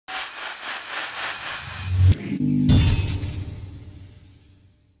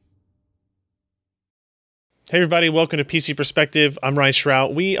Hey everybody, welcome to PC Perspective. I'm Ryan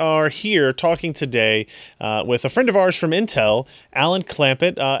Shrout. We are here talking today with a friend of ours from Intel, Alan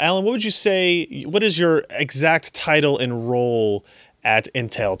Clampett. Alan, what would you say, what is your exact title and role at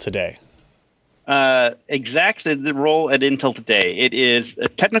Intel today? Exactly the role at Intel today. It is a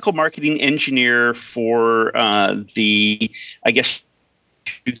technical marketing engineer for I guess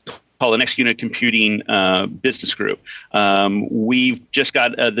you call the Next Unit Computing business group. We've just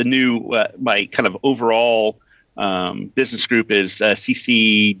got the new, my kind of overall business group is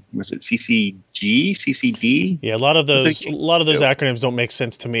CCD? Yeah, a lot of those acronyms don't make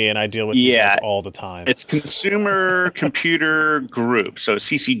sense to me, and I deal with you guys all the time. It's Consumer Computer Group, so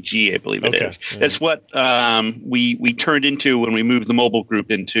CCG, I believe it is. Yeah. That's what we turned into when we moved the mobile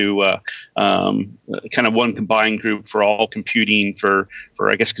group into kind of one combined group for all computing for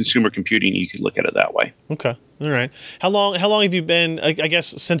I guess consumer computing. You could look at it that way. Okay, all right. How long have you been? I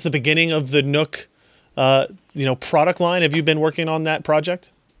guess since the beginning of the NUC product line, have you been working on that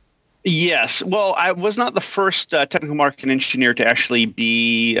project? Yes. Well, I was not the first technical marketing engineer to actually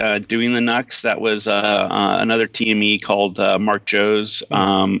be doing the NUCs. That was another TME called Mark Joes.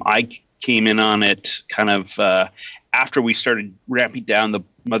 I came in on it kind of after we started ramping down the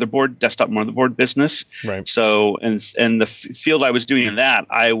desktop motherboard business. Right. So, and the field I was doing in that,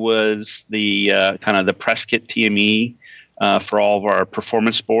 I was the kind of the press kit TME. For all of our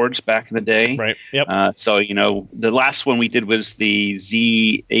performance boards back in the day. Right. Yep. So, the last one we did was the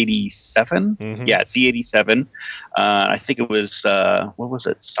Z87. Mm-hmm. Yeah, Z87. I think it was, what was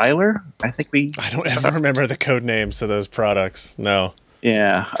it? Siler? I don't ever remember the code names of those products. No.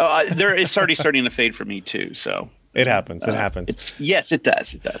 Yeah. It's already starting to fade for me too. So. It happens. It happens. Yes, it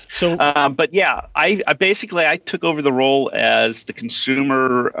does. It does. So, but yeah, I basically took over the role as the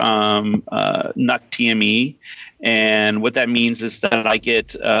consumer NUC TME. And what that means is that I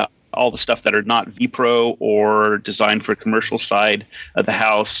get all the stuff that are not vPro or designed for commercial side of the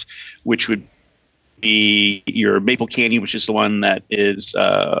house, which would be your Maple Canyon, which is the one that is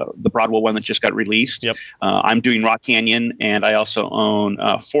the Broadwell one that just got released. Yep. I'm doing Rock Canyon, and I also own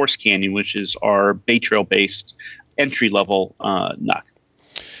Force Canyon, which is our Bay Trail-based entry-level NUC.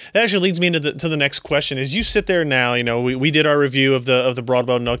 That actually leads me into the next question. As you sit there now, we did our review of the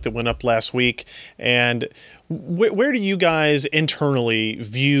Broadwell NUC that went up last week, and where do you guys internally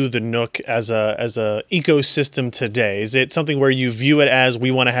view the NUC as a ecosystem today? Is it something where you view it as we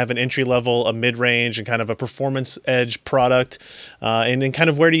want to have an entry level, a mid range, and kind of a performance edge product, and kind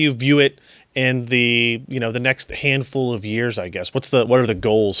of where do you view it in the the next handful of years? I guess what are the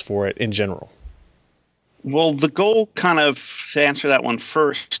goals for it in general? Well, the goal, kind of to answer that one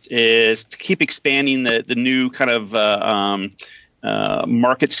first, is to keep expanding the new kind of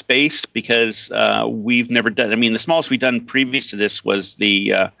market space, because we've never done. I mean, the smallest we've done previous to this was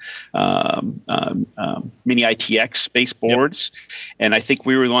the mini ITX space boards, yep. And I think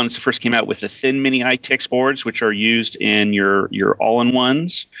we were the ones that first came out with the thin mini ITX boards, which are used in your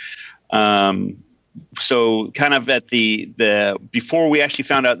all-in-ones. So kind of at the before we actually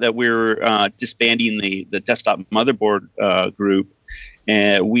found out that we were disbanding the desktop motherboard group,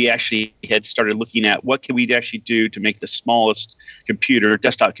 and we actually had started looking at what can we actually do to make the smallest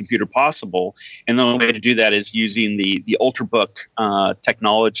desktop computer possible. And the only way to do that is using the Ultrabook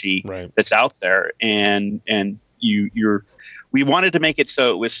technology that's out there. And we wanted to make it so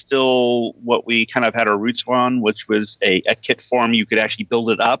it was still what we kind of had our roots on, which was a kit form. You could actually build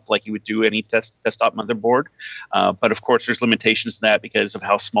it up like you would do any desktop motherboard. But of course, there's limitations to that because of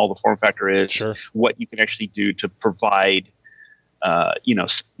how small the form factor is. Sure. What you can actually do to provide,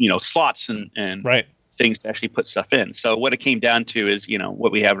 slots and things to actually put stuff in. So what it came down to is,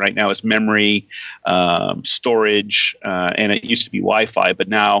 what we have right now is memory, storage, and it used to be Wi-Fi. But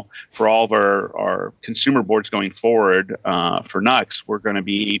now for all of our consumer boards going forward for NUCs, we're going to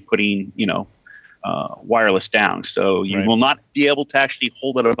be putting, wireless down. So you will not be able to actually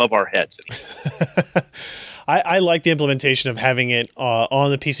hold it above our heads anymore. I like the implementation of having it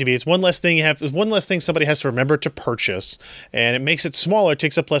on the PCB. It's one less thing somebody has to remember to purchase, and it makes it smaller,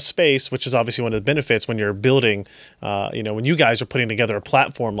 takes up less space, which is obviously one of the benefits when you're building, when you guys are putting together a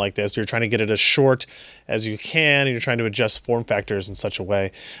platform like this, you're trying to get it as short as you can, and you're trying to adjust form factors in such a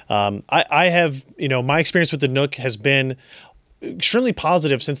way. I have, my experience with the NUC has been extremely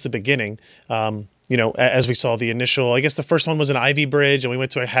positive since the beginning. As we saw the initial, I guess the first one was an Ivy Bridge, and we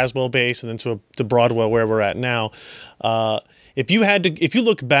went to a Haswell base, and then to Broadwell, where we're at now. If you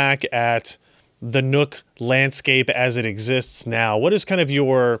look back at the NUC landscape as it exists now, what is kind of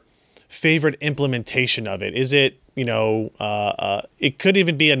your favorite implementation of it? Is it it could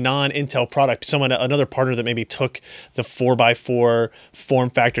even be a non-Intel product, another partner that maybe took the 4x4 form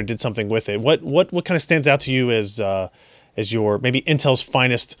factor, did something with it. What kind of stands out to you as your maybe Intel's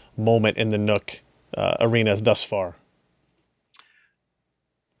finest moment in the NUC arena thus far?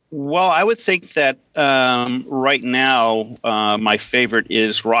 Well, I would think that right now my favorite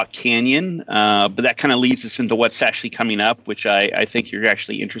is Rock Canyon, but that kind of leads us into what's actually coming up, which I think you're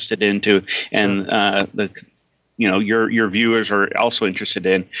actually interested into, and your viewers are also interested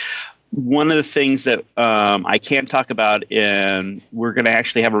in. One of the things that I can't talk about, and we're going to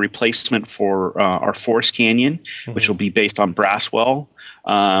actually have a replacement for our Forest Canyon, which will be based on Braswell.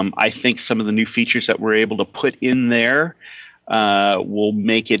 I think some of the new features that we're able to put in there will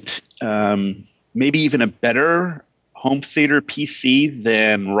make it maybe even a better home theater PC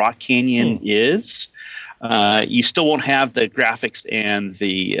than Rock Canyon is. You still won't have the graphics and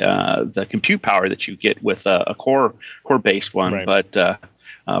the compute power that you get with a core-based one, right. But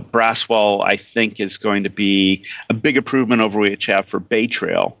Braswell, I think, is going to be a big improvement over what you have for Bay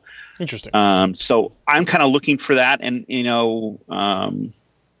Trail. Interesting. So I'm kind of looking for that, and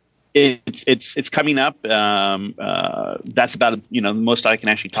it's coming up. That's about the most I can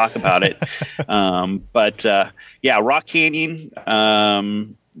actually talk about it. But Rock Canyon.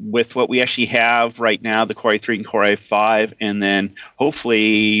 With what we actually have right now, the Core i3 and Core i5, and then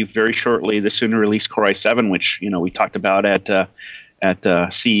hopefully very shortly the sooner released Core i7, which we talked about at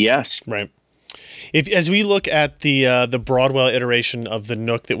CES. Right. As we look at the Broadwell iteration of the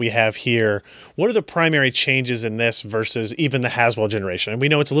NUC that we have here, what are the primary changes in this versus even the Haswell generation? And we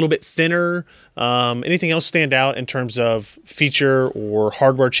know it's a little bit thinner. Anything else stand out in terms of feature or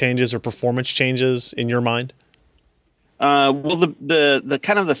hardware changes or performance changes in your mind? Well, the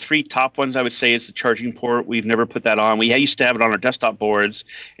kind of the three top ones I would say is the charging port. We've never put that on. We used to have it on our desktop boards,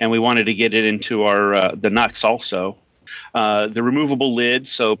 and we wanted to get it into our the NUCs also. The removable lid,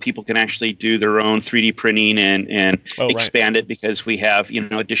 so people can actually do their own 3D printing and expand it, because we have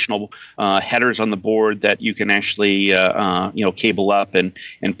additional headers on the board that you can actually cable up and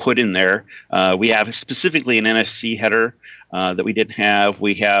put in there. We have specifically an NFC header that we didn't have.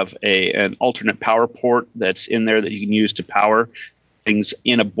 We have an alternate power port that's in there that you can use to power things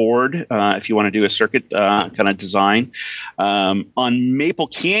in a board if you want to do a circuit kind of design. On Maple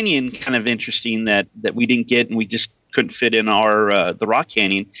Canyon, kind of interesting that we didn't get, and we just couldn't fit in our the Rock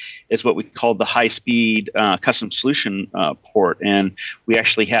Canyon, is what we call the high-speed custom solution port, and we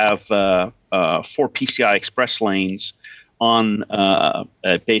actually have 4 PCI Express lanes on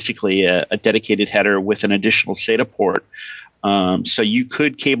basically a dedicated header with an additional SATA port. So you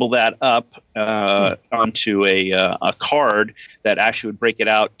could cable that up onto a card that actually would break it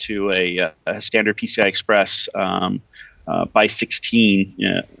out to a standard PCI Express by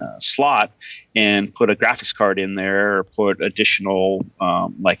 16 slot, and put a graphics card in there, or put additional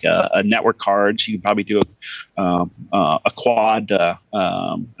like a network card. So you could probably do a quad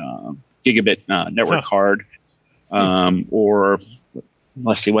gigabit network card, or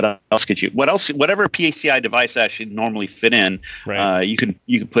let's see, what else could you? Whatever PCI device actually normally fit in, right. You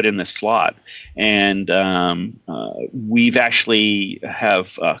could put in this slot, and we've actually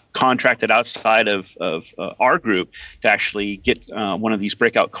have contracted outside of our group to actually get one of these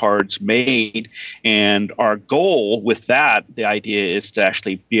breakout cards made. And our goal with that, the idea is to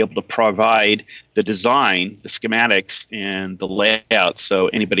actually be able to provide the design, the schematics, and the layout, so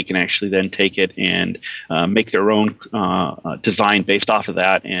anybody can actually then take it and make their own design based off of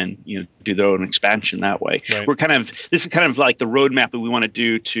that, and do their own expansion that way. Right. This is kind of like the roadmap that we want to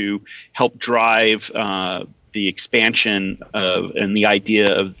do to help drive the expansion of, and the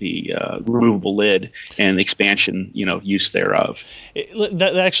idea of the removable lid and the expansion, use thereof.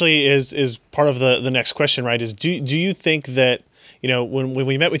 That actually is part of the next question, right? Is do you think that when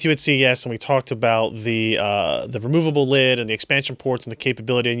we met with you at CES and we talked about the removable lid and the expansion ports and the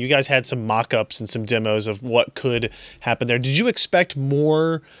capability, and you guys had some mock-ups and some demos of what could happen there, did you expect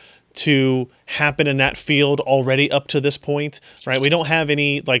more to happen in that field already up to this point, right? We don't have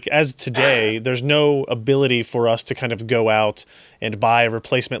any, like, as today, there's no ability for us to kind of go out and buy a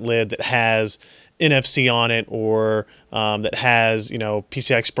replacement lid that has NFC on it, or that has,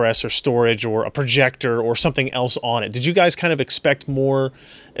 PCI Express or storage or a projector or something else on it. Did you guys kind of expect more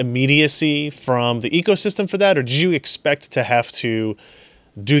immediacy from the ecosystem for that, or did you expect to have to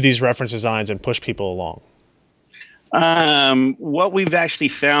do these reference designs and push people along? What we've actually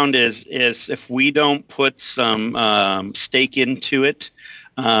found is if we don't put some stake into it,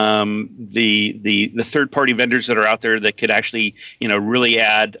 the third-party vendors that are out there that could actually really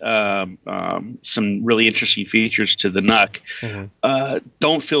add some really interesting features to the NUC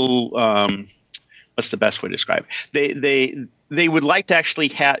don't feel what's the best way to describe it? They would like to actually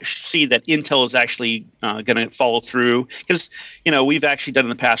see that Intel is actually going to follow through, because we've actually done in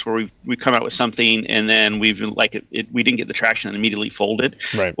the past where we've come out with something and then we didn't get the traction and immediately folded.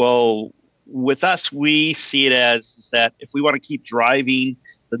 Right. Well, with us, we see it as that if we want to keep driving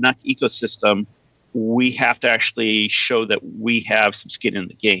the NUC ecosystem, we have to actually show that we have some skin in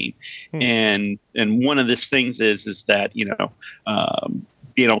the game. And one of these things is that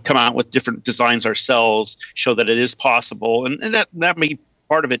come out with different designs ourselves, show that it is possible, and that may be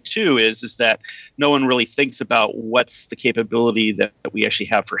part of it too. Is that no one really thinks about what's the capability that we actually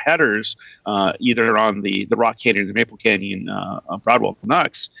have for headers, either on the Rock Canyon or the Maple Canyon Broadwell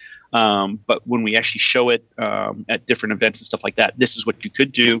NUCs. But when we actually show it at different events and stuff like that, this is what you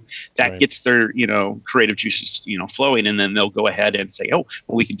could do. That gets their creative juices flowing, and then they'll go ahead and say, oh,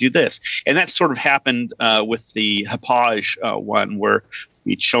 well, we can do this. And that sort of happened with the Hapage one, where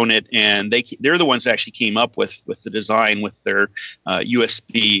we'd shown it, and they're the ones that actually came up with the design with their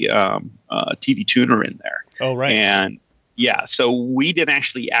USB TV tuner in there. Oh, right. And yeah, so we didn't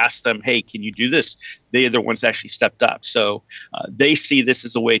actually ask them, hey, can you do this? They are the ones that actually stepped up. So they see this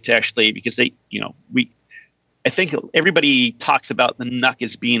as a way to actually, because I think everybody talks about the NUC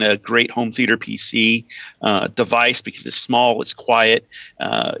as being a great home theater PC device because it's small, it's quiet,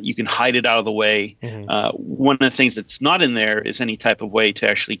 you can hide it out of the way. One of the things that's not in there is any type of way to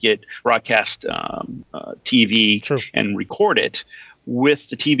actually get broadcast TV and record it. With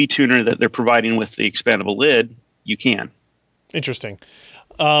the TV tuner that they're providing with the expandable lid, you can. Interesting.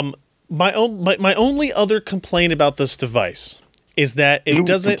 My only other complaint about this device is that it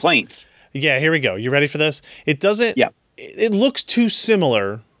doesn't. Complaints. Yeah, here we go. You ready for this? It doesn't. Yeah. It looks too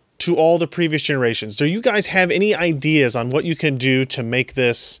similar to all the previous generations. Do you guys have any ideas on what you can do to make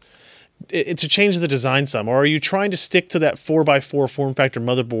this, to change the design some, or are you trying to stick to that 4x4 form factor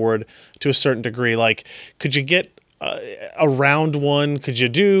motherboard to a certain degree? Like, could you get a round one? Could you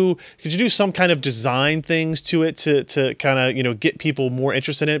do some kind of design things to it to kind of get people more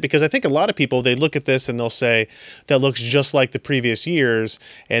interested in it? Because I think a lot of people, they look at this and they'll say that looks just like the previous years,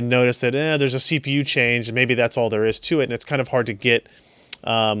 and notice that there's a CPU change and maybe that's all there is to it, and it's kind of hard to get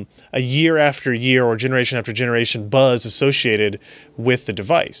a year after year or generation after generation buzz associated with the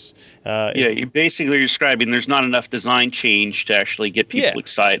device. You basically are describing there's not enough design change to actually get people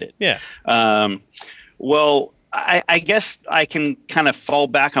excited. Yeah. Well, I guess I can kind of fall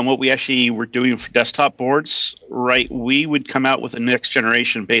back on what we actually were doing for desktop boards, right? We would come out with a next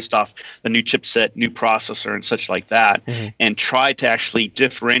generation based off the new chipset, new processor, and such like that, and try to actually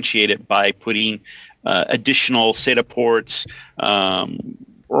differentiate it by putting additional SATA ports,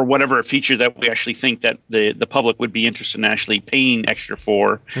 or whatever feature that we actually think that the public would be interested in actually paying extra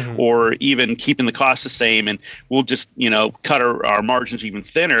for, or even keeping the cost the same, and we'll just cut our margins even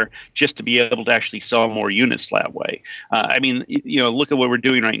thinner just to be able to actually sell more units that way. I mean, look at what we're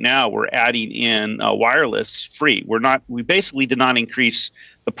doing right now. We're adding in wireless free. We basically did not increase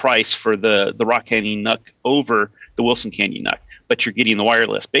the price for the Rock Canyon NUC over the Wilson Canyon NUC, but you're getting the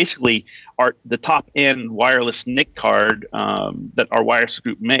wireless. Basically, the top-end wireless NIC card that our wireless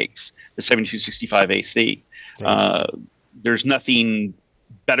group makes, the 7265 AC. There's nothing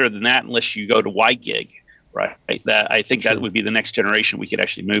better than that unless you go to WiGig, right? I think that would be the next generation we could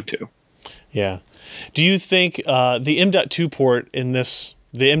actually move to. Yeah. Do you think the M.2 port in this,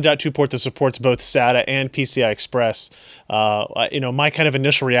 the M.2 port that supports both SATA and PCI Express, my kind of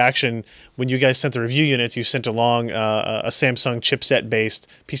initial reaction when you guys sent the review units, you sent along a Samsung chipset-based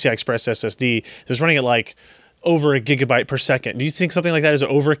PCI Express SSD. It was running at like over a gigabyte per second. Do you think something like that is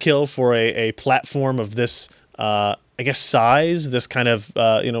overkill for a platform of this, I guess, size, this kind of,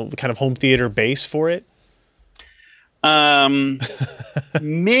 kind of home theater base for it?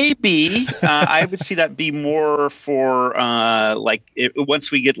 Maybe I would see that be more for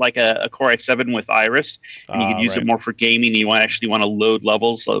once we get like a Core i7 with Iris, and you could use it more for gaming. You actually want to load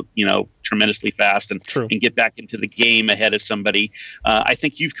levels, tremendously fast and get back into the game ahead of somebody. I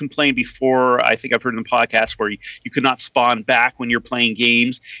think you've complained before. I think I've heard in the podcast where you could not spawn back when you're playing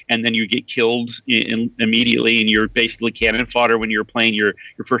games, and then you get killed immediately, and you're basically cannon fodder when you're playing your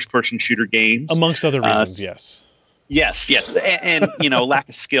first-person shooter games, amongst other reasons. Yes. Yes, and lack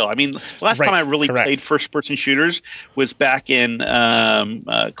of skill. I mean, the last time I really played first-person shooters was back in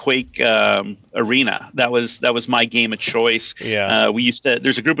Quake Arena. That was my game of choice. Yeah.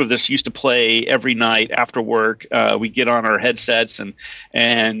 There's a group of us used to play every night after work. We get on our headsets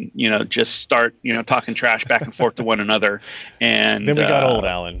and just start talking trash back and forth to one another. And then we got old,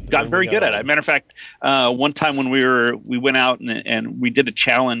 Alan. Got very good at it. Matter of fact, one time when we went out and we did a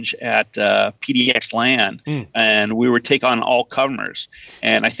challenge at PDX LAN, and we would take on all comers,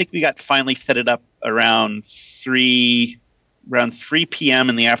 and I think we got finally set it up around 3 p.m.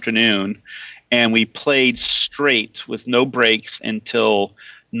 in the afternoon, and we played straight with no breaks until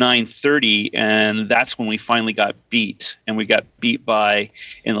 9:30, and that's when we finally got beat. And we got beat by,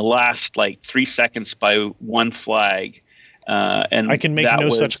 in the last like 3 seconds, by one flag. And I can make no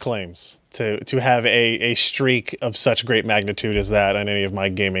such claims to have a streak of such great magnitude as that on any of my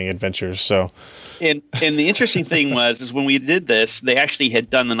gaming adventures. So, and the interesting thing is when we did this, they actually had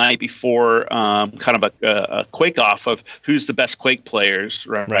done the night before kind of a Quake off of who's the best Quake players,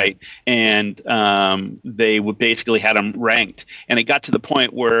 right? And they would basically had them ranked, and it got to the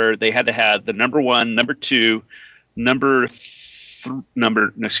point where they had to have the number 1, number 2, number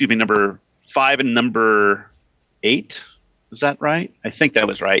 5, and number 8. Was that right? I think that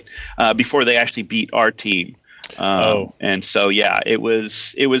was right. Before they actually beat our team. And so, yeah, it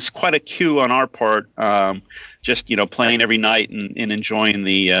was quite a coup on our part. Just playing every night and enjoying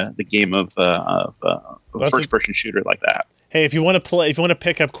the game of a first person shooter like that. Hey, if you want to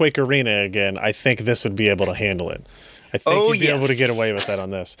pick up Quake Arena again, I think this would be able to handle it. I think you'd be able to get away with that on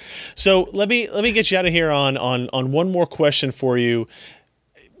this. So let me get you out of here on one more question for you.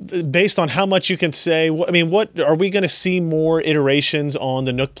 Based on how much you can say, what are we going to see more iterations on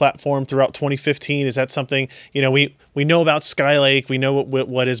the NUC platform throughout 2015? Is that something, we know about Skylake, we know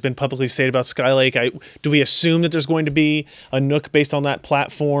what has been publicly stated about Skylake. Do we assume that there's going to be a NUC based on that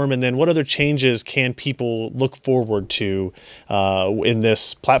platform? And then what other changes can people look forward to in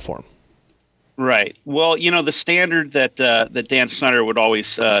this platform? Right. Well, the standard that Dan Snyder would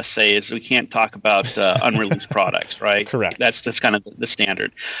always say is we can't talk about unreleased products, right? Correct. That's kind of the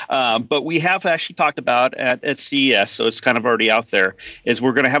standard. But we have actually talked about at CES, so it's kind of already out there, is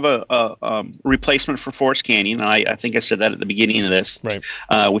we're going to have a replacement for Force Canyon. I think I said that at the beginning of this, right?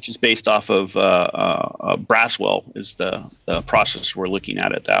 Which is based off of Braswell is the processor we're looking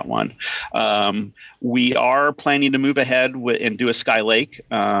at that one. We are planning to move ahead and do a Skylake.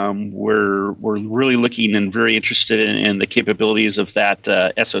 We're really looking and very interested in the capabilities of that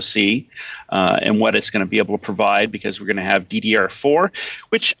SoC and what it's going to be able to provide, because we're going to have DDR4,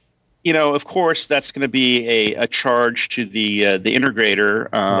 which, of course, that's going to be a charge to the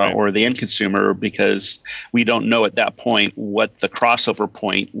integrator right. or the end consumer, because we don't know at that point what the crossover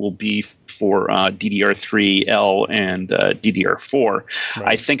point will be for DDR3L and DDR4. Right.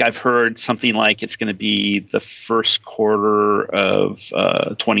 I think I've heard something like it's going to be the first quarter of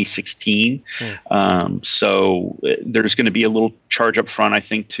 2016. So there's going to be a little charge up front, I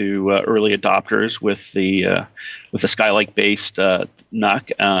think, to early adopters with the Skylake based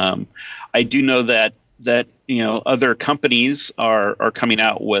NUC. I do know that other companies are coming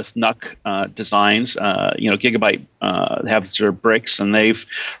out with NUC designs. Gigabyte have their bricks, and they've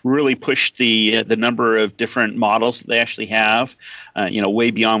really pushed the number of different models that they actually have,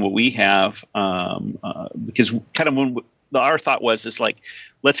 way beyond what we have. Because kind of when our thought was like,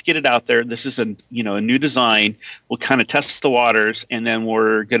 let's get it out there. This is a new design. We'll kind of test the waters, and then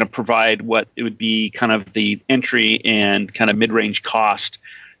we're going to provide what it would be kind of the entry and kind of mid-range cost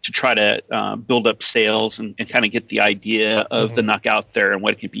to try to build up sales and kind of get the idea of the NUC out there and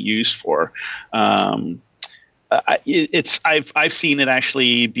what it can be used for. I've seen it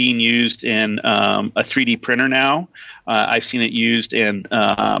actually being used in a 3D printer now. I've seen it used in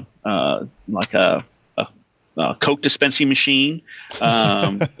like a Coke dispensing machine.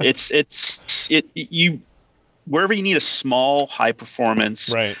 Wherever you need a small, high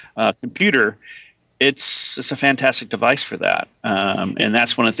performance computer, it's a fantastic device for that. And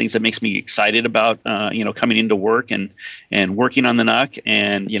that's one of the things that makes me excited about coming into work and working on the NUC,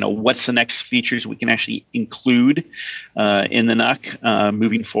 and what's the next features we can actually include in the NUC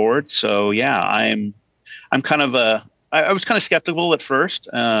moving forward. So yeah, I'm kind of I was kind of skeptical at first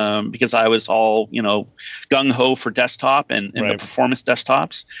because I was all gung ho for desktop and the performance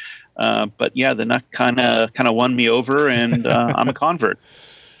desktops. But yeah, the NUC kind of won me over, and I'm a convert.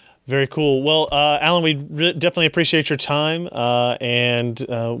 Very cool. Well, Alan, we definitely appreciate your time, and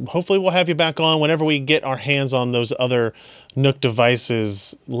hopefully we'll have you back on whenever we get our hands on those other NUC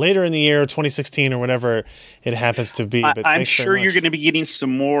devices later in the year, 2016 or whenever it happens to be. But I'm sure you're going to be getting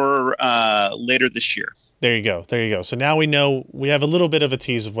some more later this year. There you go. There you go. So now we know, we have a little bit of a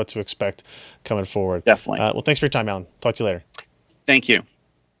tease of what to expect coming forward. Definitely. Well, thanks for your time, Alan. Talk to you later. Thank you.